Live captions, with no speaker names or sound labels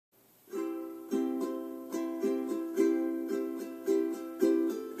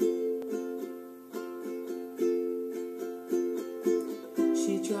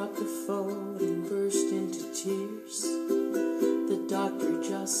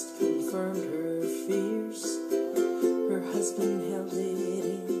just confirmed her fears. Her husband held it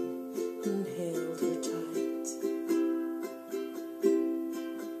in and held her tight.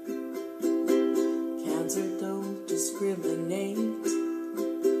 Cancer don't discriminate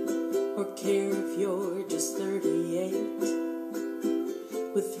or care if you're just 38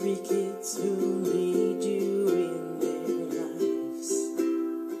 with 3 kids who need you in their lives.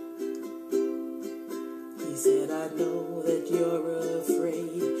 He said, I know that you're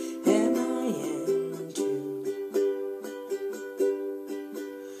afraid, and I am too,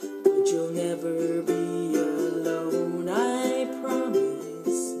 but you'll never be alone, I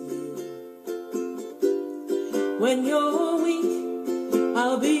promise you. When you're weak,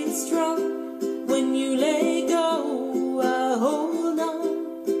 I'll be strong. When you let go, I'll hold on.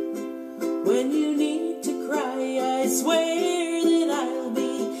 When you need to cry, I swear that I'll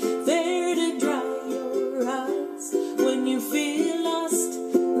be there to dry your eyes. When you feel lost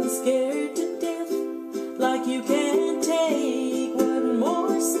and scared to death, like you can't take one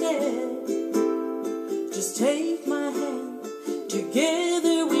more step, just take my hand,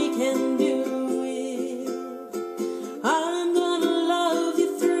 together we can do it. I'm gonna love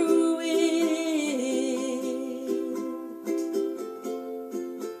you through it.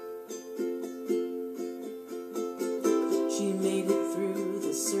 She made it through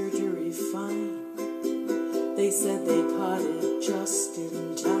the surgery fine. They said they caught it just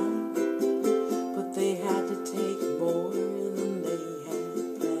in time, but they had to take more than they had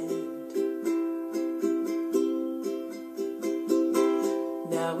planned.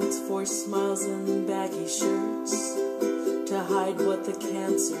 Now it's forced smiles and baggy shirts to hide what the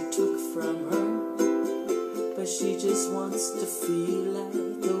cancer took from her, but she just wants to feel like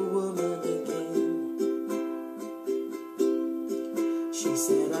a woman again. She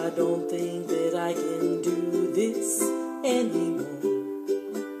said, I don't think that I can do this anymore.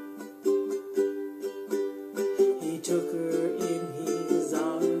 He took her in his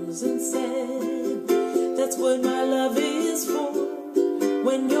arms and said, that's what my love is for.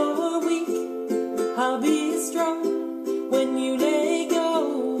 When you're weak, I'll be strong. When you let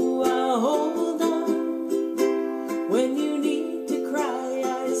go, I'll hold on. When you need to cry,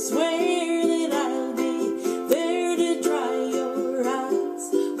 I swear that I'll be there to dry your eyes.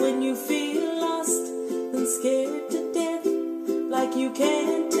 When you feel lost and scared to death, like you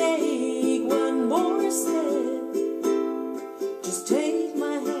can't take one more step, just take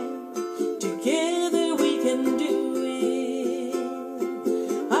my hand, together we can do it.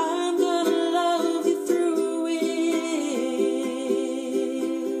 I'm gonna love you through it.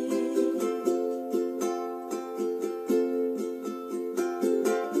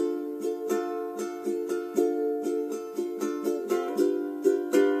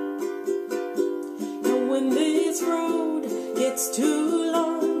 And when this road gets too